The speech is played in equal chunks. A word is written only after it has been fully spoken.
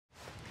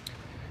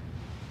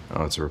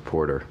Oh, it's a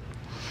reporter.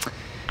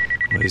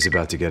 Well, he's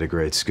about to get a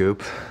great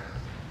scoop.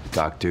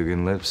 Doc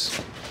Dugan lives.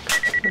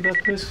 Hold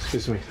that, please.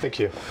 Excuse me. Thank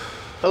you.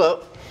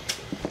 Hello.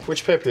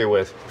 Which paper are you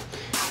with?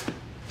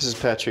 This is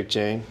Patrick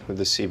Jane with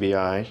the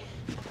CBI,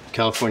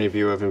 California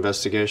Bureau of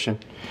Investigation.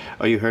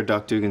 Oh, you heard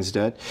Doc Dugan's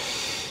dead?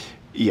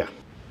 Yeah.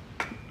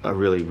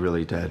 Really,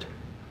 really dead.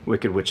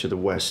 Wicked Witch of the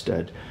West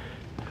dead.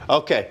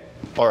 Okay.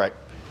 All right.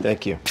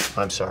 Thank you.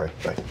 I'm sorry.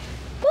 Bye.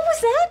 What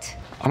was that?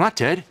 I'm not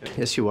dead.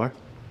 Yes, you are.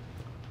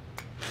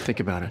 Think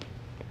about it.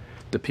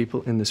 The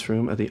people in this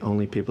room are the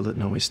only people that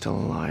know he's still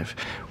alive.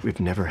 We've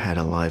never had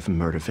a live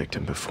murder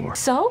victim before.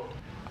 So?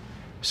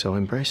 So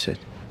embrace it.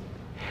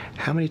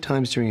 How many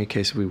times during a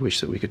case have we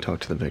wished that we could talk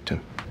to the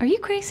victim? Are you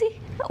crazy?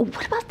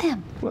 What about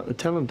them? Well,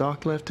 tell them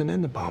Doc left and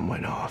then the bomb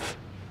went off.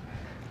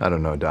 I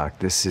don't know, Doc.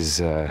 This is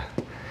a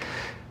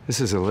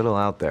little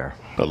out there.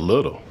 A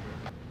little?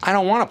 I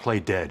don't want to play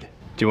dead.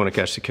 Do you want to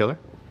catch the killer?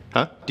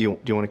 Huh? Do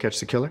you want to catch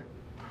the killer?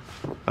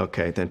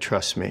 Okay, then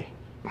trust me.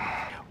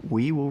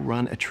 We will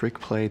run a trick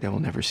play they will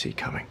never see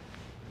coming.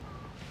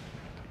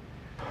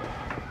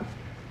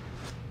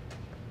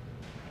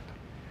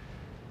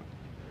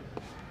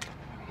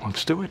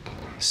 Let's do it.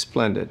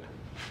 Splendid.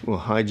 We'll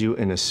hide you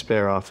in a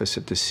spare office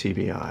at the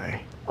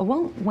CBI.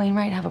 Won't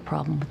Wainwright have a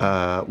problem with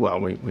that? Well,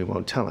 we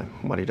won't tell him.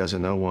 What he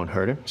doesn't know won't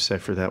hurt him.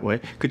 Safer that way.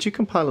 Could you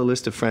compile a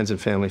list of friends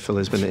and family for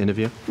Lisbon to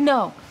interview?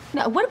 No.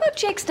 What about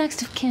Jake's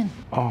next of kin?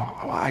 Oh,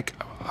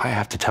 I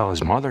have to tell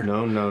his mother.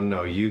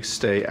 No. You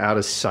stay out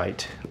of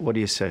sight. What do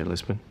you say,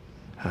 Lisbon?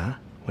 Huh?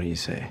 What do you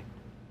say?